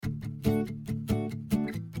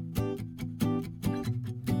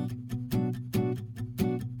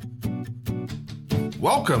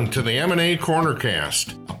Welcome to the M&A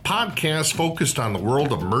Cornercast, a podcast focused on the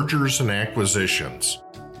world of mergers and acquisitions,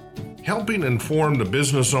 helping inform the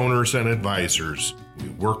business owners and advisors we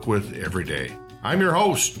work with every day. I'm your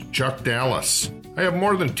host, Chuck Dallas. I have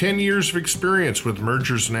more than 10 years of experience with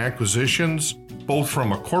mergers and acquisitions, both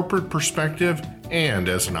from a corporate perspective and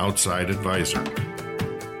as an outside advisor.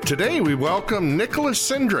 Today we welcome Nicolas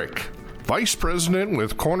Cindric, Vice President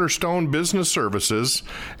with Cornerstone Business Services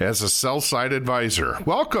as a sell-side advisor.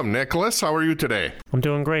 Welcome, Nicolas. How are you today? I'm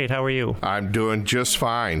doing great. How are you? I'm doing just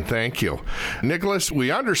fine. Thank you. Nicolas,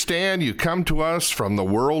 we understand you come to us from the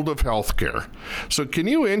world of healthcare. So can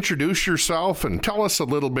you introduce yourself and tell us a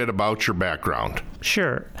little bit about your background?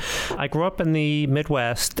 Sure. I grew up in the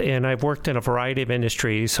Midwest, and I've worked in a variety of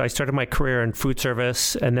industries. So I started my career in food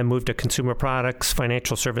service and then moved to consumer products,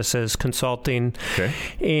 financial services, consulting. Okay.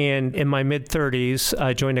 And in my mid-30s,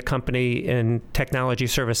 I joined a company in technology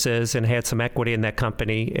services and had some equity in that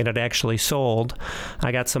company, and it actually sold.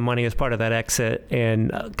 I got some money as part of that exit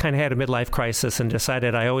and kind of had a midlife crisis and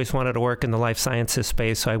decided I always wanted to work in the life sciences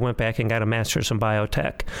space, so I went back and got a master's in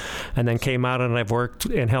biotech and then came out, and I've worked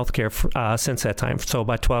in healthcare since that time, so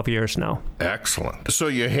about 12 years now. Excellent. So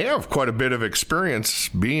you have quite a bit of experience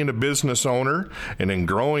being a business owner and in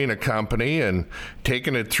growing a company and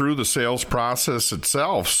taking it through the sales process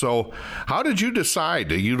itself. So how did you decide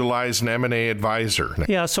to utilize an M&A advisor?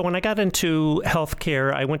 Yeah, so when I got into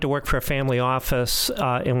healthcare, I went to work for a family office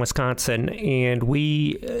in Wisconsin, and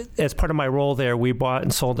we, as part of my role there, we bought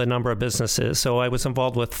and sold a number of businesses. So I was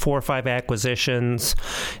involved with 4 or 5 acquisitions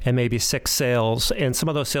and maybe 6 sales, and some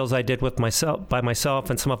of those sales I did by myself,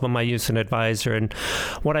 and some of them I used an advisor. And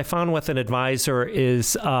what I found with an advisor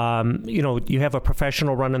is, you have a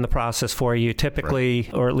professional running the process for you. Typically,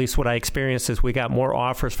 right, or at least what I experienced is we got more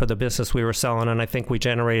offers for the business we were selling, and I think we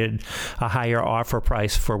generated a higher offer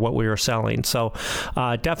price for what we were selling. So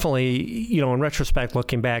definitely, in retrospect,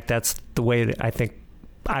 looking back, that's the way that I think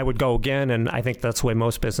I would go again, and I think that's the way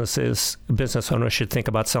most business owners should think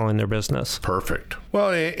about selling their business. Perfect.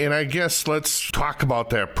 Well, and I guess let's talk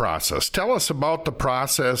about that process. Tell us about the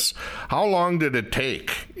process. How long did it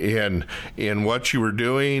take in what you were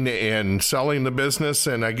doing and selling the business?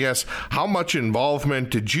 And I guess how much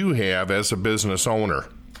involvement did you have as a business owner?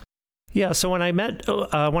 Yeah, so when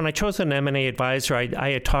I chose an M&A advisor, I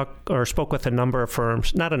had spoke with a number of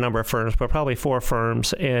firms, not a number of firms, but probably 4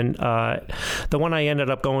 firms. And the one I ended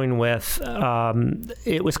up going with,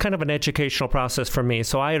 it was kind of an educational process for me.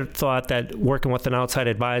 So I had thought that working with an outside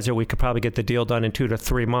advisor, we could probably get the deal done in 2 to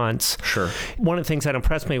 3 months. Sure. One of the things that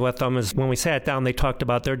impressed me with them is when we sat down, they talked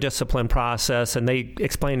about their discipline process, and they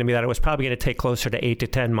explained to me that it was probably going to take closer to 8 to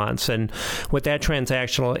 10 months. And with that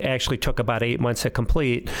transaction, it actually took about 8 months to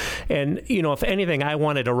complete. And, if anything, I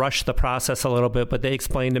wanted to rush the process a little bit, but they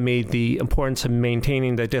explained to me the importance of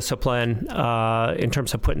maintaining the discipline in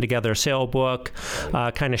terms of putting together a sale book,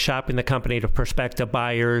 kind of shopping the company to prospective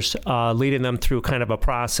buyers, leading them through kind of a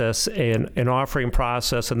process, an offering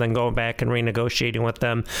process, and then going back and renegotiating with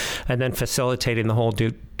them, and then facilitating the whole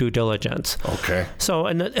due diligence. Okay. So,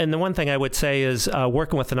 and the one thing I would say is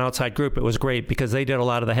working with an outside group, it was great because they did a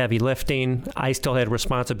lot of the heavy lifting. I still had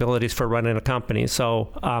responsibilities for running a company. So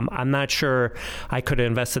I'm not sure I could have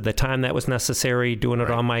invested the time that was necessary doing it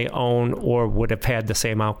on my own, or would have had the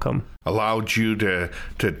same outcome. Allowed you to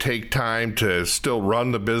take time to still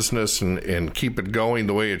run the business and keep it going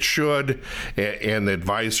the way it should, and the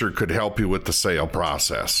advisor could help you with the sale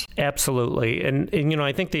process. Absolutely. And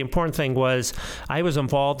I think the important thing was I was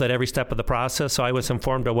involved at every step of the process, so I was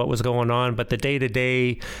informed of what was going on, but the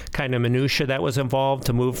day-to-day kind of minutia that was involved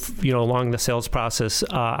to move, along the sales process,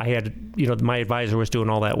 I had, my advisor was doing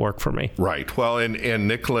all that work for me. Right. Well, and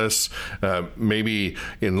Nicolas, maybe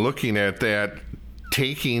in looking at that,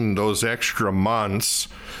 taking those extra months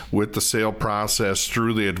with the sale process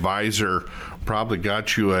through the advisor probably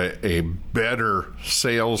got you a better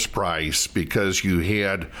sales price because you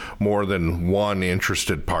had more than one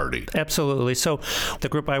interested party. Absolutely. So the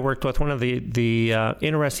group I worked with, one of the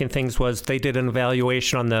interesting things was they did an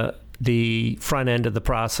evaluation on the front end of the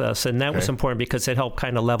process. And that was important because it helped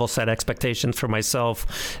kind of level set expectations for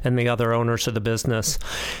myself and the other owners of the business.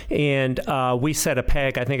 And we set a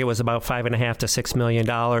peg, I think it was about $5.5 to $6 million.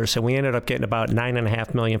 And we ended up getting about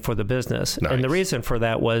 $9.5 million for the business. Nice. And the reason for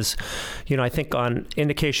that was, I think on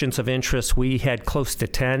indications of interest, we had close to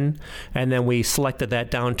 10. And then we selected that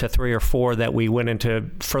down to 3 or 4 that we went into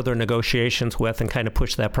further negotiations with and kind of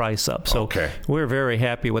pushed that price up. So we're very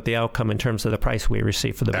happy with the outcome in terms of the price we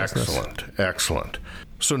received for the business. Excellent.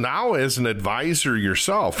 So now as an advisor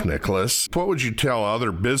yourself, Nicolas, what would you tell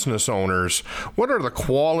other business owners? What are the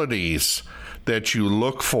qualities that you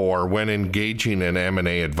look for when engaging an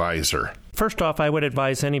M&A advisor? First off, I would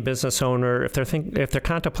advise any business owner, if they're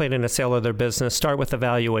contemplating a sale of their business, start with the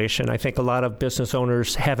valuation. I think a lot of business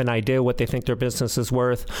owners have an idea what they think their business is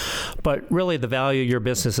worth, but really the value of your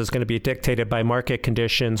business is going to be dictated by market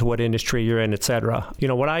conditions, what industry you're in, et cetera.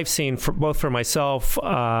 What I've seen both for myself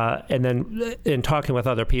and then in talking with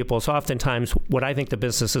other people is oftentimes what I think the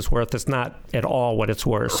business is worth is not at all what it's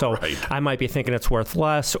worth. So I might be thinking it's worth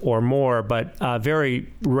less or more, but very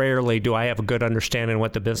rarely do I have a good understanding of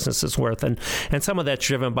what the business is worth. And some of that's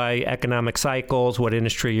driven by economic cycles, what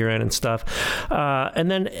industry you're in and stuff.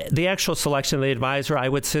 And then the actual selection of the advisor, I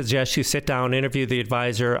would suggest you sit down, interview the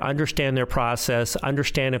advisor, understand their process,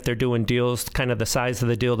 understand if they're doing deals, kind of the size of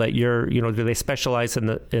the deal that do they specialize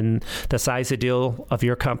in the size of deal of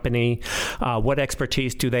your company? What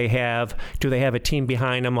expertise do they have? Do they have a team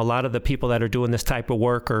behind them? A lot of the people that are doing this type of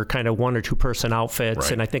work are kind of one or two person outfits.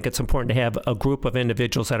 Right. And I think it's important to have a group of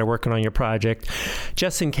individuals that are working on your project,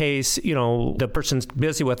 just in case, the person's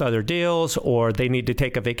busy with other deals or they need to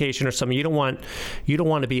take a vacation or something. You don't want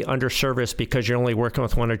to be underserviced because you're only working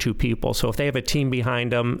with one or two people. So if they have a team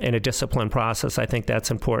behind them and a disciplined process, I think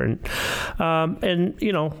that's important. And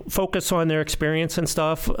focus on their experience and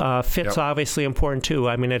stuff. Fit's obviously important too.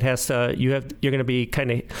 I mean, it has to. You're going to be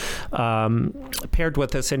kind of paired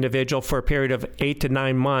with this individual for a period of 8 to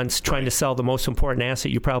 9 months, trying to sell the most important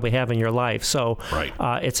asset you probably have in your life. So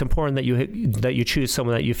it's important that you choose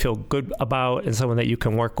someone that you feel good about and someone that you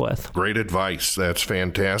can work with. Great advice. That's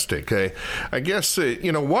fantastic. I guess,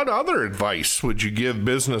 what other advice would you give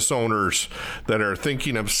business owners that are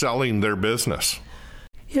thinking of selling their business?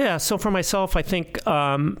 Yeah. So for myself, I think,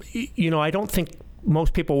 I don't think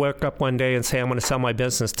most people wake up one day and say, I'm going to sell my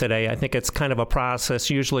business today. I think it's kind of a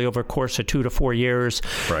process, usually over a course of 2 to 4 years.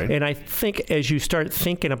 Right. And I think as you start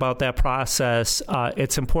thinking about that process,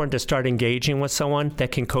 it's important to start engaging with someone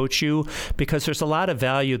that can coach you, because there's a lot of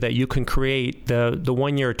value that you can create the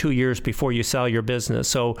 1 year or 2 years before you sell your business.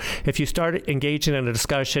 So if you start engaging in a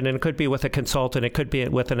discussion, and it could be with a consultant, it could be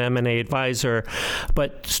with an M&A advisor,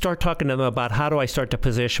 but start talking to them about how do I start to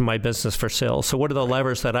position my business for sale? So what are the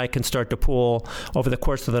levers that I can start to pull over the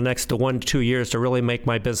course of the next 1 to 2 years to really make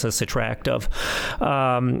my business attractive?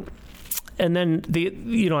 And then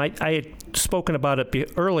I had spoken about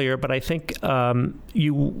it earlier, but I think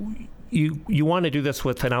you want to do this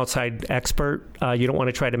with an outside expert. You don't want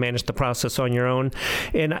to try to manage the process on your own.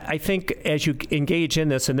 And I think as you engage in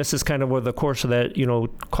this, and this is kind of over the course of that,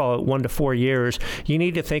 call it 1 to 4 years, you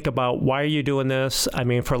need to think about why are you doing this? I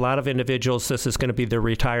mean, for a lot of individuals, this is going to be their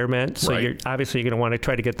retirement. So you're going to want to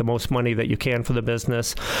try to get the most money that you can for the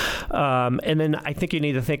business. And then I think you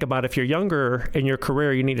need to think about, if you're younger in your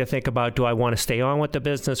career, you need to think about, do I want to stay on with the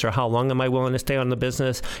business, or how long am I willing to stay on the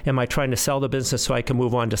business? Am I trying to sell the business so I can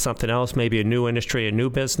move on to something else? Maybe a new industry, a new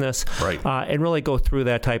business, and really go through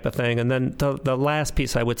that type of thing. And then the last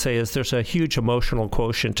piece I would say is there's a huge emotional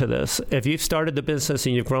quotient to this. If you've started the business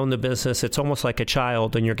and you've grown the business, it's almost like a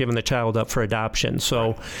child, and you're giving the child up for adoption.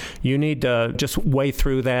 So you need to just weigh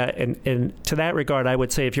through that. And to that regard, I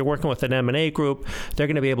would say if you're working with an M&A group, they're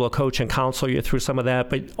going to be able to coach and counsel you through some of that,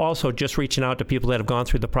 but also just reaching out to people that have gone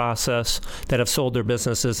through the process, that have sold their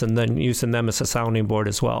businesses, and then using them as a sounding board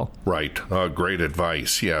as well. Right. Great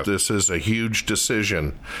advice. Yeah, this is a huge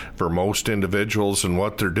decision for most individuals and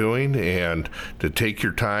what they're doing, and to take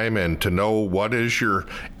your time and to know what is your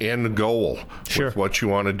end goal with what you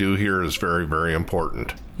want to do here is very, very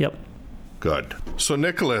important. Yep. Good. So,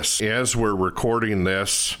 Nicholas, as we're recording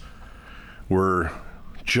this, we're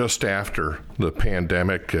just after the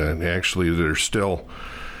pandemic, and actually there's still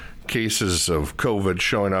cases of COVID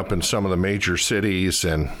showing up in some of the major cities,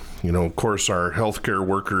 and of course, our healthcare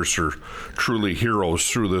workers are truly heroes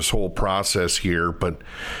through this whole process here. But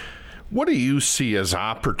what do you see as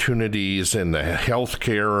opportunities in the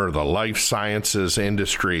healthcare or the life sciences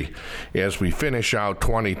industry as we finish out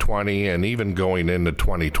 2020 and even going into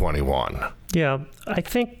 2021? Yeah, I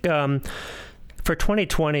think for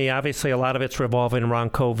 2020, obviously a lot of it's revolving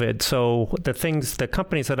around COVID. So the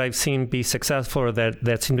companies that I've seen be successful, or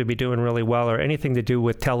that seem to be doing really well, are anything to do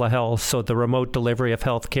with telehealth. So the remote delivery of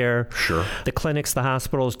healthcare. Sure. The clinics, the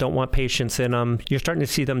hospitals don't want patients in them. You're starting to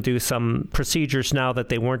see them do some procedures now that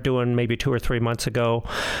they weren't doing maybe 2 or 3 months ago.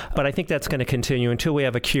 But I think that's going to continue until we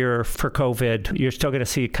have a cure for COVID. You're still going to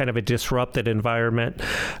see kind of a disrupted environment.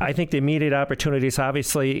 I think the immediate opportunities,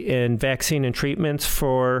 obviously, in vaccine and treatments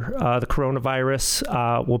for the coronavirus. virus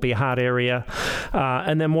will be a hot area.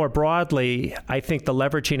 And then more broadly, I think the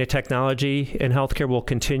leveraging of technology in healthcare will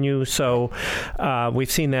continue. So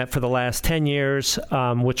we've seen that for the last 10 years.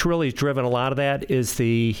 What's really driven a lot of that is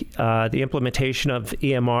the implementation of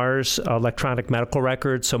EMRs, electronic medical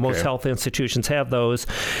records. So most health institutions have those.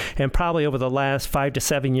 And probably over the last 5 to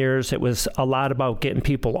 7 years, it was a lot about getting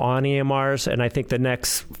people on EMRs. And I think the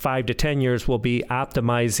next 5 to 10 years will be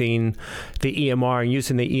optimizing the EMR and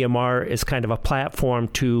using the EMR as kind of a platform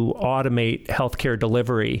to automate healthcare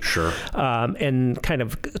delivery. Sure. And kind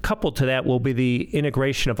of coupled to that will be the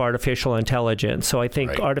integration of artificial intelligence. So I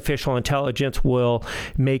think artificial intelligence will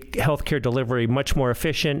make healthcare delivery much more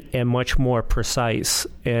efficient and much more precise.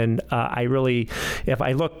 And I really, if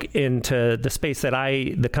I look into the space that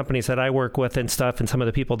the companies that I work with and stuff, and some of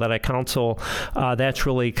the people that I counsel, that's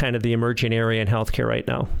really kind of the emerging area in healthcare right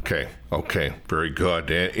now. Okay, very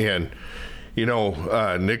good. And you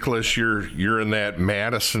know, Nicholas, you're in that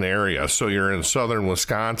Madison area, so you're in southern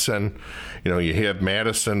Wisconsin. You know, you have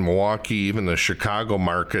Madison, Milwaukee, even the Chicago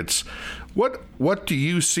markets. What do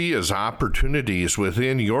you see as opportunities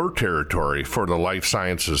within your territory for the life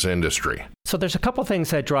sciences industry? So there's a couple things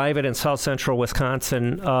that drive it in south central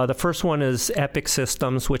Wisconsin. The first one is Epic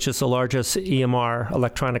Systems, which is the largest EMR,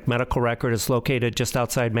 electronic medical record, is located just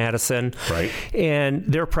outside Madison. Right. And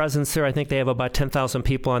their presence there, I think they have about 10,000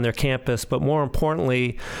 people on their campus. But more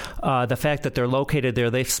importantly, the fact that they're located there,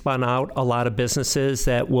 they've spun out a lot of businesses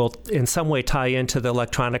that will in some way tie into the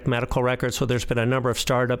electronic medical record. So there's been a number of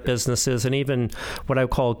startup businesses and even what I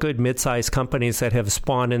would call good mid-sized companies that have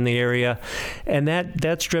spawned in the area. And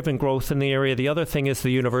that's driven growth in the area. The other thing is the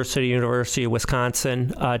University of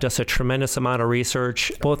Wisconsin does a tremendous amount of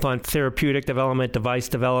research, both on therapeutic development, device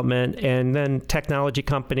development, and then technology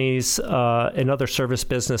companies and other service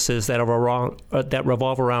businesses that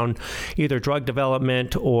revolve around either drug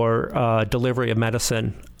development or delivery of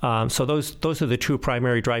medicine. So those are the two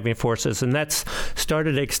primary driving forces, and that's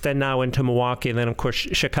started to extend now into Milwaukee, and then of course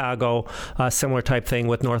Chicago, similar type thing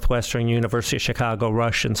with Northwestern, University of Chicago,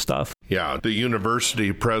 Rush and stuff. Yeah, the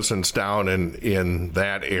university presence down in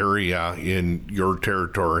that area in your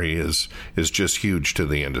territory is just huge to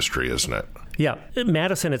the industry, isn't it? Yeah,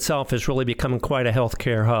 Madison itself is really becoming quite a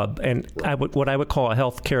healthcare hub, and what I would call a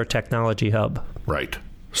healthcare technology hub. Right.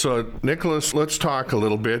 So, Nicholas, let's talk a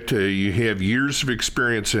little bit. You have years of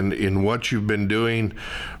experience in what you've been doing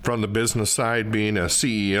from the business side, being a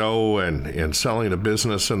CEO and selling a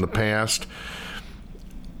business in the past.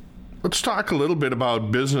 Let's talk a little bit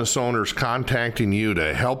about business owners contacting you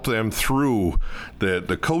to help them through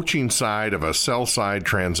the coaching side of a sell-side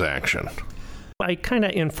transaction. I kind of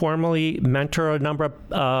informally mentor a number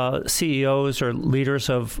of CEOs or leaders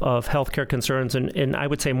of healthcare concerns, and I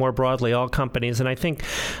would say more broadly all companies. And I think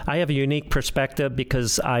I have a unique perspective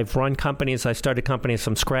because I've run companies. I started companies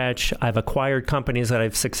from scratch. I've acquired companies that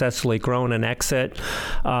I've successfully grown and exit.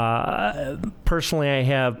 Personally, I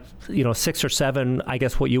have 6 or 7, I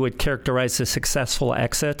guess what you would characterize as successful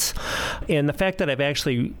exits. And the fact that I've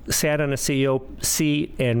actually sat on a CEO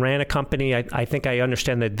seat and ran a company, I think I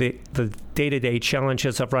understand the day-to-day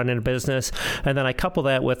challenges of running a business. And then I couple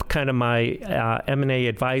that with kind of my M&A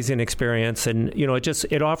advising experience. And,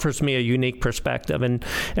 it offers me a unique perspective. And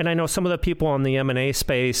I know some of the people in the M&A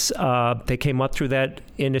space, they came up through that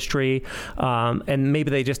industry, and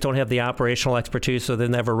maybe they just don't have the operational expertise, so they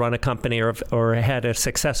never run a company or had a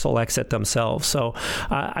successful exit themselves. So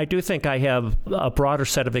I do think I have a broader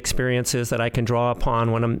set of experiences that I can draw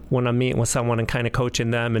upon when I'm meeting with someone and kind of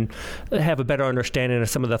coaching them and have a better understanding of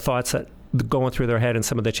some of the thoughts that going through their head and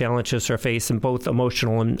some of the challenges they're facing, both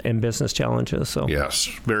emotional and business challenges. So yes,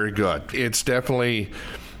 very good. It's definitely,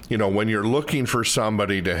 when you're looking for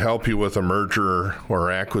somebody to help you with a merger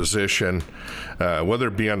or acquisition, whether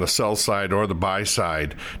it be on the sell side or the buy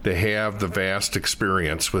side, to have the vast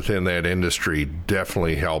experience within that industry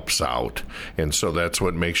definitely helps out. And so that's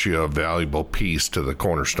what makes you a valuable piece to the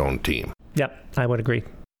Cornerstone team. Yep, I would agree.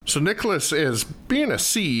 So, Nicholas, as being a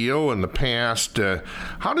CEO in the past,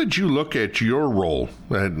 how did you look at your role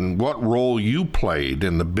and what role you played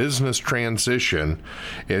in the business transition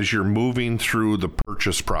as you're moving through the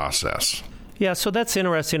purchase process? Yeah, so that's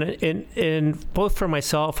interesting. In both for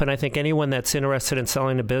myself and I think anyone that's interested in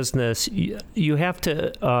selling a business, you have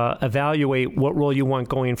to evaluate what role you want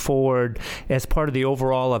going forward as part of the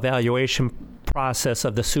overall evaluation process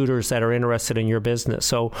of the suitors that are interested in your business.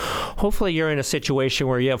 So hopefully you're in a situation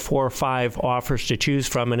where you have 4 or 5 offers to choose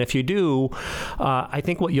from. And if you do, I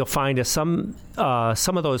think what you'll find is some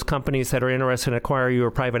of those companies that are interested in acquiring you,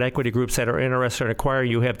 or private equity groups that are interested in acquiring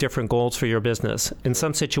you, have different goals for your business. In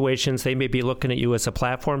some situations, they may be looking at you as a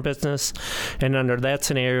platform business. And under that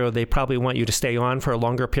scenario, they probably want you to stay on for a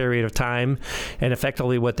longer period of time. And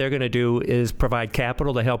effectively what they're going to do is provide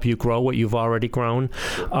capital to help you grow what you've already grown.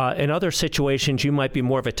 In other situations, you might be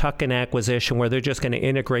more of a tuck-in acquisition where they're just going to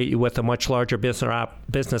integrate you with a much larger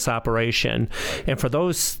business operation. And for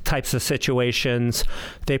those types of situations,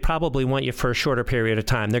 they probably want you for a shorter period of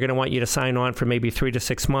time. They're going to want you to sign on for maybe 3 to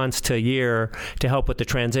 6 months to a year to help with the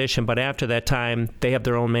transition. But after that time, they have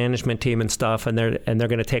their own management team and stuff, and they're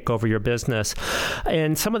going to take over your business.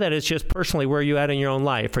 And some of that is just personally, where are you at in your own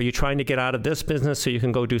life? Are you trying to get out of this business so you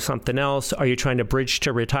can go do something else? Are you trying to bridge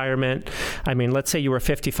to retirement? I mean, let's say you were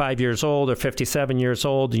 55 years old or 57 years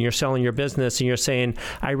old and you're selling your business and you're saying,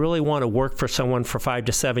 I really want to work for someone for 5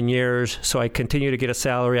 to 7 years so I continue to get a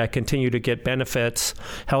salary, I continue to get benefits,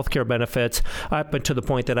 healthcare benefits, up until the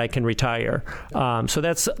point that I can retire. So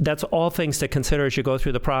that's all things to consider as you go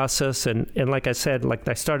through the process. And like I said, like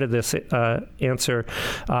I started this answer,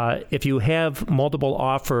 if you have multiple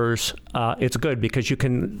offers, it's good because you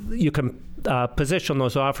can position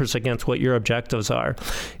those offers against what your objectives are.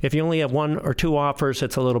 If you only have 1 or 2 offers,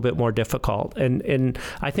 it's a little bit more difficult. And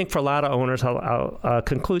I think for a lot of owners, I'll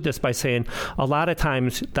conclude this by saying a lot of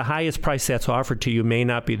times the highest price that's offered to you may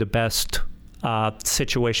not be the best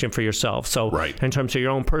situation for yourself. So in terms of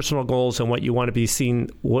your own personal goals and what you want to be seen,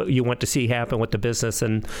 what you want to see happen with the business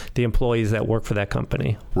and the employees that work for that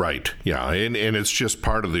company. Right. Yeah. And it's just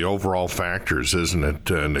part of the overall factors, isn't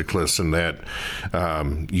it, Nicolas, in that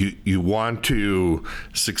you want to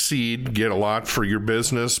succeed, get a lot for your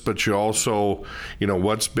business, but you also,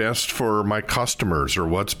 what's best for my customers or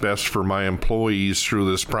what's best for my employees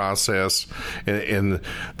through this process. And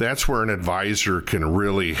that's where an advisor can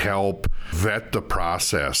really help vet the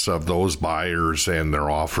process of those buyers and their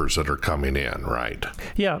offers that are coming in, right?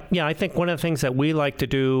 Yeah. I think one of the things that we like to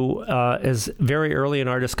do is very early in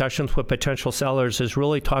our discussions with potential sellers is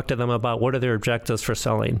really talk to them about what are their objectives for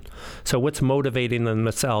selling. So what's motivating them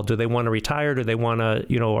to sell? Do they want to retire? Do they want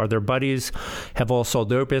to, are their buddies have all sold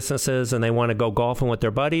their businesses and they want to go golfing with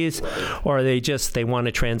their buddies? Or are they want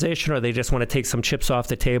to transition, or they just want to take some chips off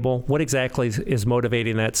the table? What exactly is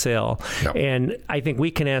motivating that sale? Yep. And I think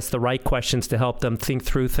we can ask the right questions to help them think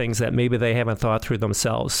through things that maybe they haven't thought through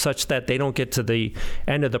themselves, such that they don't get to the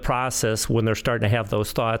end of the process when they're starting to have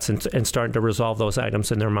those thoughts and starting to resolve those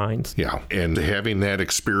items in their minds. Yeah, and having that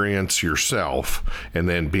experience yourself and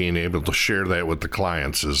then being able to share that with the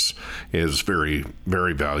clients is very,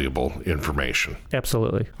 very valuable information.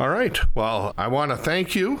 Absolutely. All right. Well, I want to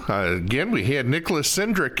thank you. Again, we had Nicolas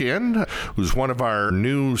Cindric in, who's one of our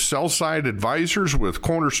new sell-side advisors with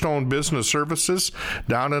Cornerstone Business Services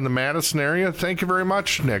down in the Madison area. Thank you very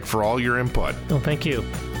much, Nick, for all your input. Well, thank you.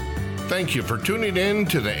 Thank you for tuning in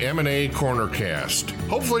to the M&A Cornercast.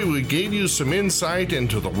 Hopefully we gave you some insight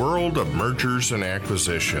into the world of mergers and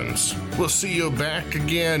acquisitions. We'll see you back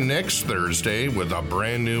again next Thursday with a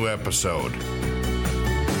brand new episode.